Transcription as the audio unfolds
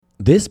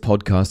This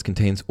podcast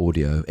contains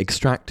audio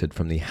extracted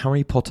from the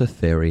Harry Potter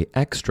Theory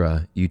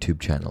Extra YouTube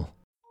channel.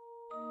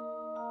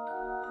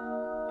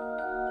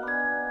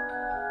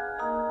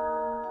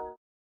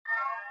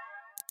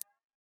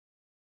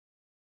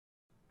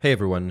 Hey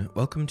everyone,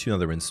 welcome to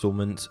another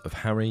installment of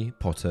Harry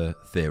Potter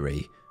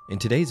Theory. In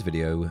today's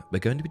video, we're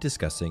going to be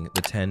discussing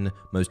the 10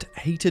 most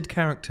hated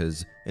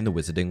characters in the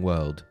wizarding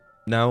world.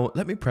 Now,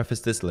 let me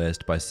preface this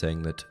list by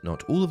saying that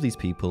not all of these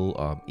people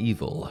are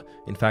evil.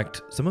 In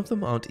fact, some of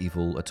them aren't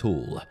evil at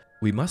all.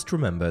 We must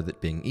remember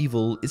that being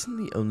evil isn't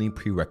the only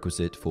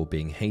prerequisite for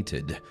being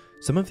hated.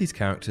 Some of these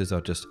characters are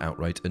just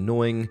outright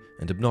annoying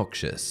and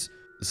obnoxious.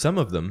 Some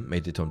of them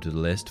made it onto the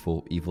list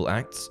for evil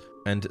acts,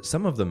 and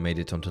some of them made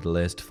it onto the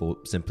list for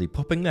simply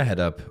popping their head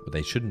up where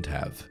they shouldn't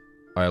have.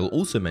 I'll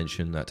also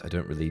mention that I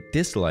don't really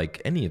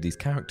dislike any of these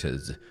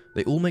characters.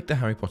 They all make the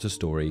Harry Potter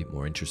story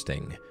more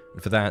interesting,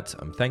 and for that,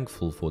 I'm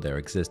thankful for their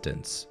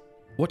existence.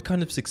 What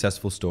kind of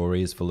successful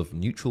story is full of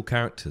neutral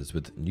characters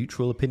with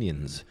neutral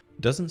opinions?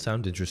 Doesn't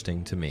sound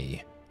interesting to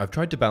me. I've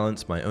tried to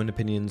balance my own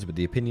opinions with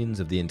the opinions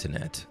of the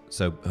internet,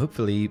 so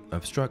hopefully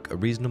I've struck a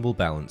reasonable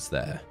balance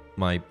there.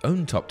 My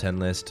own top 10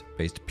 list,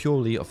 based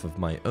purely off of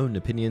my own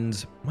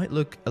opinions, might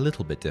look a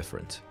little bit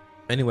different.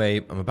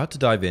 Anyway, I'm about to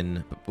dive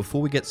in, but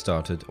before we get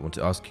started, I want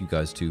to ask you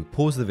guys to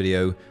pause the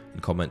video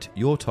and comment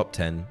your top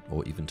 10,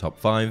 or even top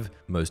 5,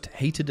 most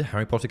hated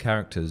Harry Potter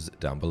characters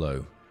down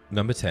below.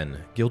 Number 10,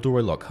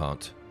 Gilderoy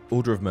Lockhart,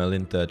 Order of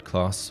Merlin 3rd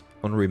Class,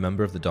 Honorary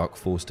Member of the Dark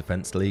Force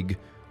Defense League,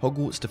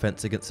 Hogwarts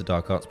Defense Against the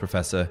Dark Arts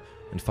Professor,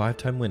 and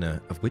 5-time winner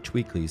of Witch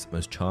Weekly's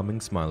Most Charming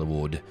Smile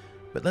Award.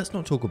 But let's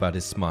not talk about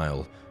his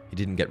smile. He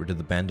didn't get rid of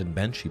the abandoned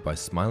Banshee by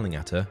smiling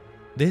at her.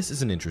 This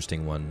is an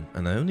interesting one,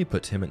 and I only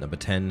put him at number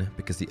 10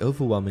 because the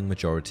overwhelming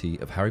majority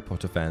of Harry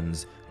Potter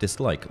fans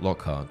dislike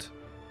Lockhart.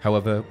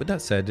 However, with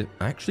that said,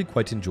 I actually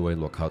quite enjoy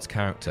Lockhart's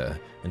character,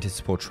 and his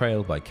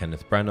portrayal by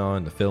Kenneth Branagh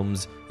in the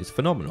films is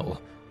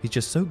phenomenal. He's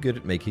just so good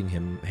at making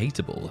him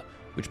hateable,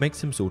 which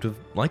makes him sort of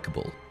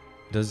likable.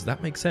 Does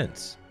that make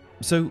sense?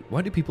 So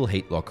why do people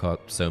hate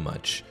Lockhart so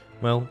much?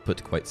 Well,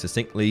 put quite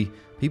succinctly,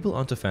 people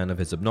aren't a fan of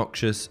his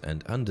obnoxious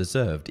and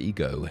undeserved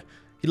ego.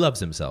 He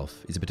loves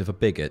himself, he's a bit of a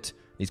bigot,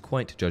 he's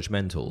quite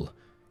judgmental.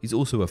 He's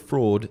also a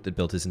fraud that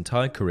built his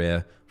entire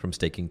career from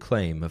staking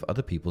claim of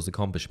other people's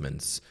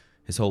accomplishments.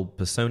 His whole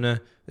persona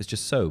is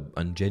just so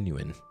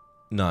ungenuine.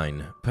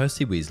 9.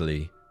 Percy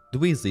Weasley. The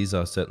Weasleys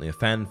are certainly a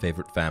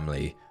fan-favourite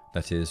family,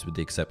 that is, with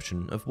the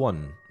exception of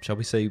one, shall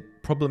we say,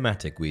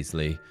 problematic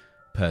Weasley,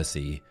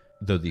 Percy.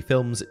 Though the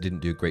films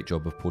didn't do a great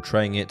job of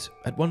portraying it,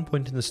 at one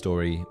point in the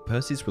story,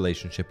 Percy's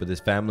relationship with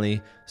his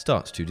family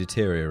starts to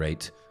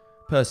deteriorate.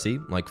 Percy,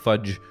 like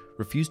Fudge,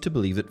 refused to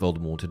believe that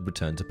Voldemort had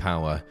returned to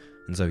power,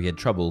 and so he had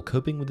trouble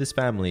coping with his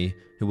family,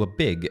 who were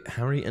big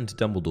Harry and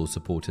Dumbledore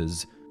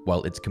supporters.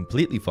 While it's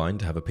completely fine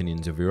to have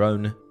opinions of your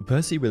own,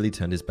 Percy really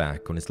turned his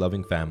back on his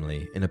loving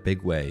family in a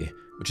big way,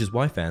 which is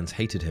why fans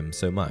hated him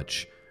so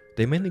much.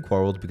 They mainly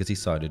quarrelled because he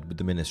sided with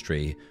the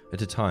Ministry,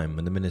 at a time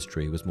when the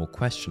Ministry was more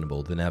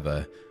questionable than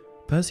ever.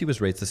 Percy was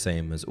raised the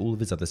same as all of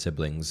his other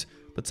siblings,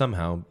 but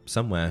somehow,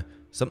 somewhere,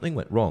 something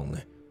went wrong.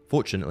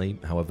 Fortunately,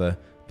 however,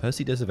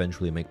 Percy does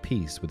eventually make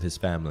peace with his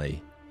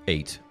family.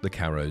 8. The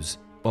Carrows.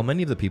 While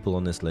many of the people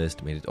on this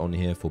list made it on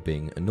here for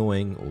being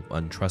annoying or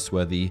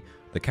untrustworthy,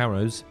 the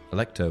Carrows,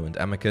 Alecto and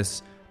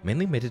Amicus,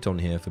 mainly made it on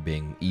here for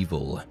being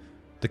evil.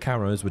 The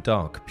Carrows were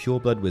dark,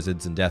 pure-blood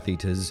wizards and Death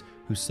Eaters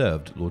who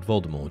served Lord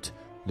Voldemort,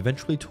 and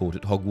eventually taught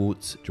at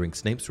Hogwarts during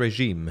Snape's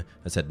regime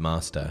as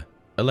headmaster.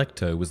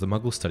 Alecto was the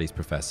Muggle Studies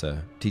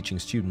professor, teaching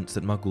students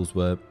that Muggles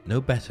were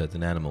no better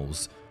than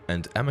animals,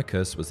 and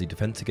Amicus was the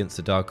Defense Against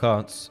the Dark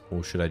Arts,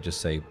 or should I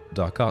just say,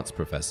 Dark Arts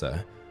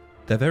professor.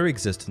 Their very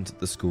existence at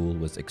the school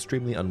was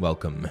extremely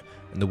unwelcome,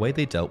 and the way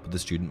they dealt with the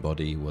student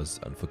body was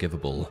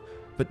unforgivable.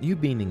 But new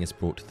meaning is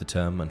brought to the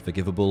term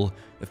unforgivable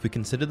if we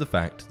consider the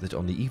fact that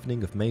on the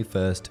evening of May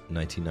 1st,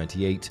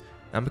 1998,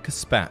 Amicus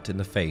spat in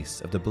the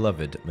face of the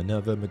beloved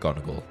Minerva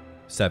McGonagall.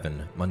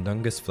 7.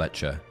 Mundungus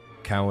Fletcher.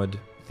 Coward,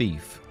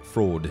 thief,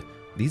 fraud.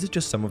 These are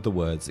just some of the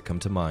words that come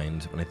to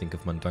mind when I think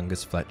of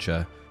Mundungus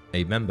Fletcher.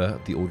 A member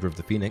of the Order of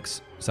the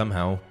Phoenix,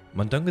 somehow,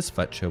 Mundungus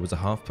Fletcher was a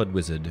half-blood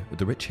wizard with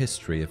a rich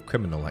history of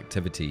criminal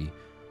activity.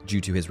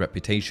 Due to his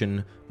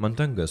reputation,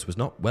 Mundungus was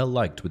not well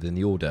liked within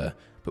the Order,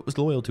 but was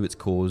loyal to its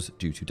cause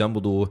due to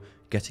Dumbledore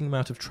getting him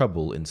out of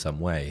trouble in some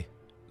way.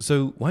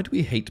 So why do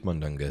we hate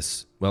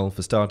Mundungus? Well,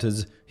 for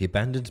starters, he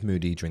abandoned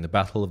Moody during the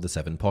Battle of the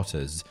Seven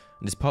Potters,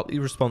 and is partly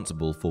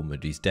responsible for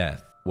Moody's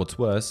death. What's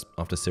worse,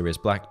 after Sirius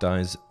Black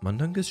dies,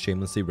 Mundungus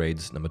shamelessly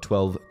raids number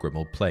 12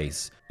 Grimmauld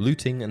Place,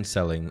 looting and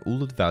selling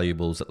all of the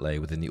valuables that lay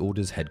within the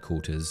Order's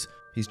headquarters.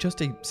 He's just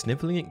a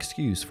snivelling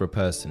excuse for a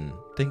person.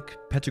 Think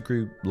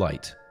Pettigrew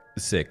Light.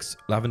 6.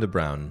 Lavender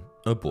Brown.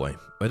 Oh boy,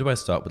 where do I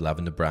start with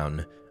Lavender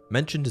Brown?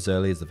 Mentioned as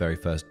early as the very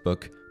first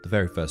book, the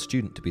very first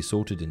student to be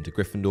sorted into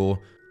Gryffindor,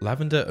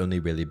 Lavender only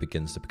really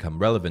begins to become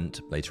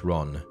relevant later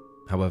on.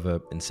 However,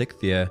 in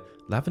 6th year,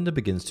 Lavender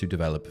begins to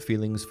develop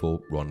feelings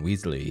for Ron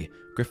Weasley,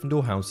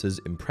 Gryffindor House's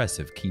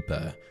impressive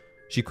keeper.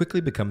 She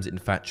quickly becomes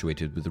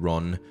infatuated with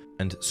Ron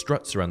and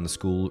struts around the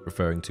school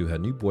referring to her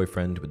new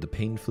boyfriend with the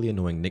painfully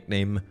annoying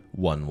nickname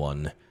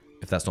 1-1.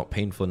 If that's not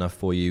painful enough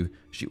for you,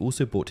 she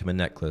also bought him a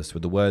necklace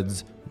with the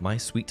words, "My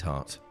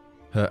sweetheart."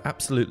 Her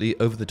absolutely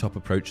over-the-top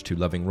approach to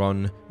loving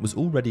Ron was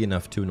already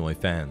enough to annoy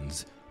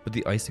fans, but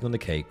the icing on the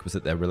cake was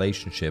that their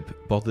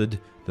relationship bothered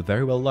the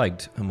very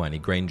well-liked Hermione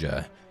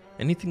Granger.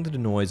 Anything that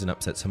annoys and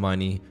upsets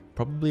Hermione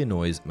probably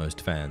annoys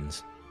most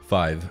fans.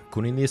 5.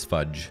 Cornelius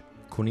Fudge.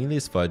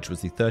 Cornelius Fudge was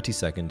the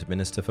 32nd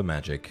Minister for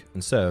Magic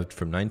and served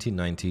from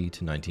 1990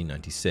 to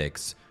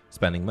 1996,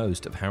 spanning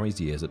most of Harry's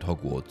years at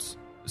Hogwarts.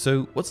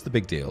 So, what's the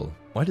big deal?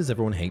 Why does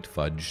everyone hate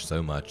Fudge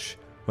so much?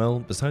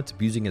 Well, besides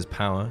abusing his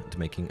power into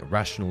making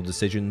irrational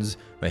decisions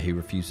where he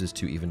refuses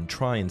to even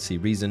try and see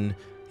reason,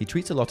 he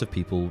treats a lot of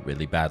people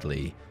really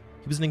badly.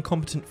 He was an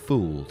incompetent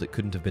fool that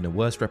couldn't have been a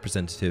worse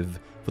representative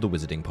for the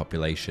wizarding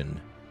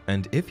population.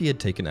 And if he had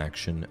taken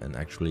action and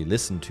actually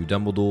listened to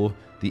Dumbledore,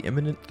 the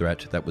imminent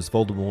threat that was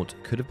Voldemort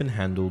could have been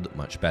handled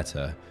much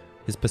better.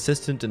 His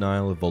persistent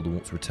denial of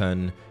Voldemort's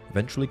return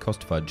eventually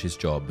cost Fudge his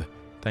job.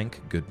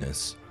 Thank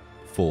goodness.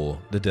 4.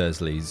 The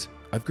Dursleys.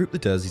 I've grouped the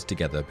Dursleys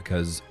together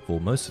because, for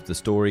most of the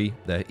story,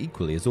 they're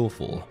equally as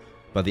awful.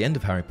 By the end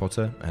of Harry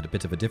Potter, I had a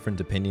bit of a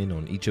different opinion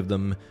on each of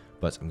them,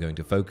 but I'm going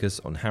to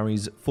focus on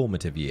Harry's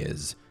formative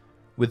years.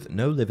 With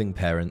no living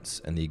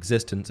parents and the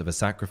existence of a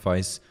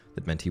sacrifice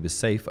that meant he was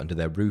safe under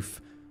their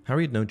roof,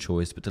 Harry had no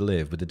choice but to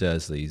live with the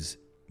Dursleys.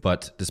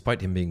 But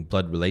despite him being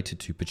blood related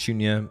to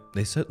Petunia,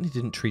 they certainly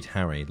didn't treat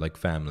Harry like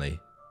family.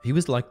 He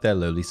was like their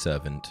lowly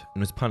servant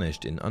and was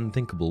punished in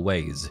unthinkable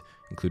ways,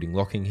 including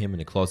locking him in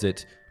a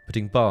closet,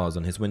 putting bars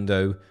on his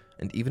window,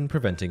 and even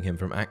preventing him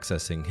from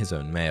accessing his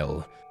own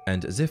mail.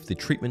 And as if the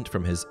treatment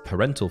from his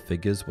parental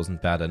figures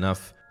wasn't bad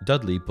enough,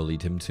 Dudley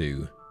bullied him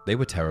too. They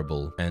were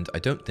terrible, and I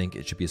don't think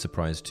it should be a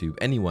surprise to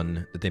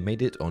anyone that they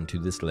made it onto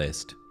this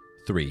list.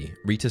 3.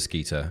 Rita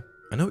Skeeter.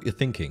 I know what you're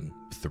thinking.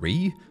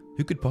 3?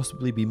 Who could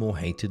possibly be more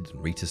hated than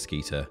Rita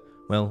Skeeter?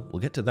 Well, we'll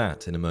get to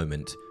that in a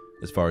moment.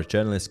 As far as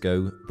journalists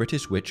go,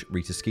 British witch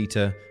Rita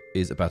Skeeter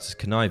is about as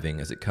conniving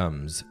as it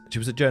comes. She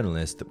was a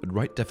journalist that would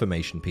write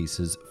defamation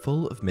pieces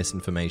full of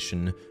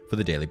misinformation for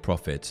the Daily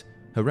Prophet.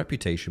 Her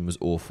reputation was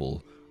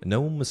awful, and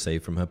no one was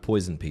safe from her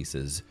poison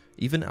pieces,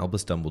 even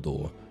Albus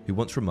Dumbledore, who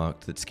once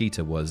remarked that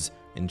Skeeter was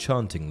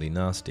enchantingly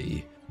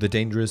nasty. The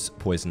dangerous,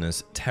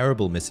 poisonous,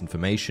 terrible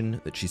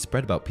misinformation that she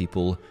spread about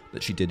people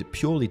that she did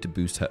purely to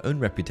boost her own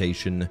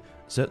reputation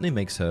certainly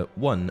makes her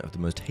one of the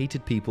most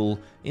hated people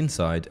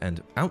inside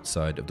and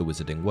outside of the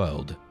wizarding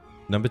world.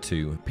 Number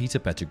 2. Peter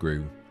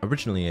Pettigrew.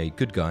 Originally a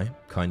good guy,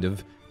 kind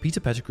of, Peter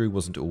Pettigrew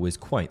wasn't always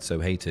quite so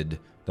hated,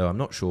 though I'm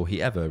not sure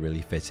he ever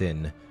really fit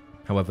in.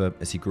 However,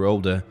 as he grew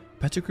older,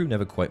 Pettigrew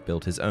never quite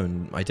built his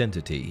own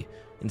identity,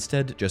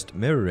 instead just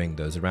mirroring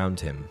those around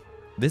him.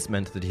 This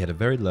meant that he had a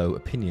very low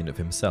opinion of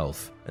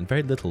himself and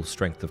very little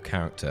strength of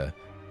character.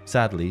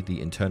 Sadly, the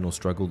internal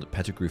struggle that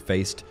Pettigrew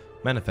faced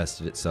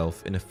manifested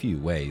itself in a few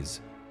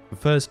ways.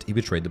 First, he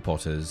betrayed the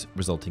Potters,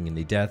 resulting in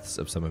the deaths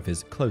of some of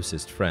his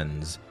closest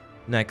friends.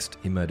 Next,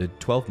 he murdered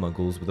 12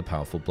 Muggles with a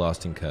powerful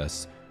blasting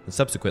curse, and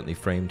subsequently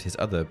framed his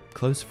other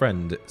close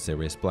friend,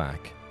 Sirius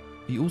Black.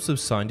 He also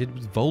sided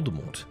with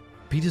Voldemort.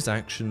 Peter's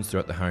actions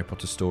throughout the Harry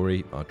Potter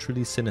story are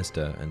truly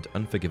sinister and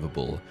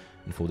unforgivable,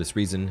 and for this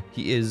reason,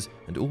 he is,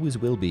 and always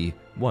will be,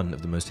 one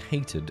of the most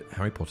hated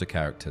Harry Potter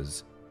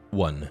characters.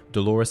 1.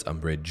 Dolores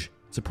Umbridge.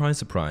 Surprise,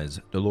 surprise,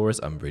 Dolores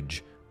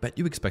Umbridge. Bet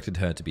you expected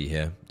her to be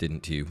here,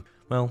 didn't you?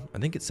 Well, I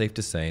think it's safe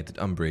to say that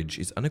Umbridge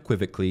is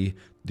unequivocally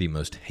the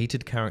most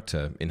hated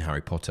character in Harry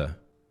Potter.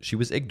 She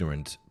was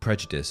ignorant,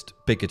 prejudiced,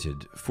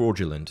 bigoted,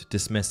 fraudulent,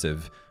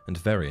 dismissive, and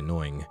very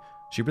annoying.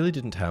 She really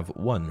didn't have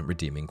one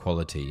redeeming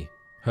quality.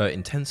 Her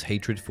intense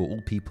hatred for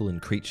all people and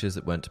creatures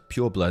that weren't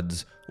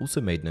purebloods also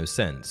made no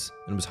sense,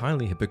 and was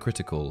highly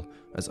hypocritical,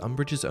 as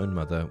Umbridge's own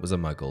mother was a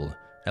Muggle,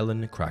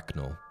 Ellen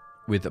Cracknell.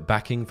 With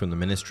backing from the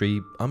Ministry,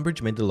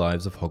 Umbridge made the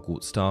lives of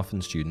Hogwarts staff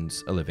and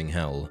students a living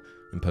hell,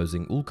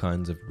 imposing all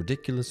kinds of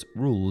ridiculous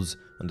rules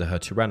under her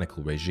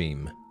tyrannical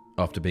regime.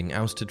 After being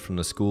ousted from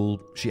the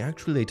school, she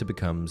actually later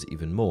becomes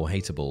even more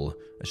hateable,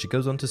 as she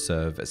goes on to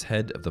serve as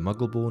head of the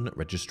Muggleborn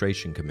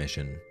Registration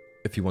Commission.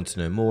 If you want to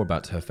know more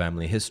about her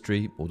family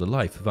history or the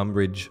life of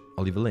Umbridge,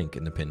 I'll leave a link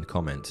in the pinned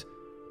comment.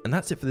 And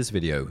that's it for this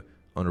video.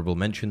 Honourable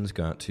mentions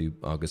go out to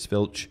Argus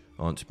Filch,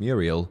 Aunt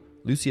Muriel,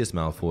 Lucius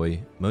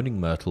Malfoy, Moaning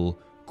Myrtle,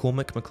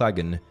 Cormac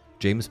McLaggen,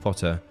 James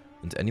Potter,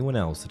 and anyone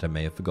else that I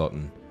may have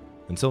forgotten.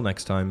 Until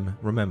next time,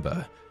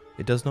 remember,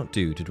 it does not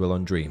do to dwell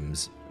on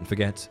dreams and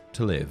forget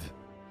to live.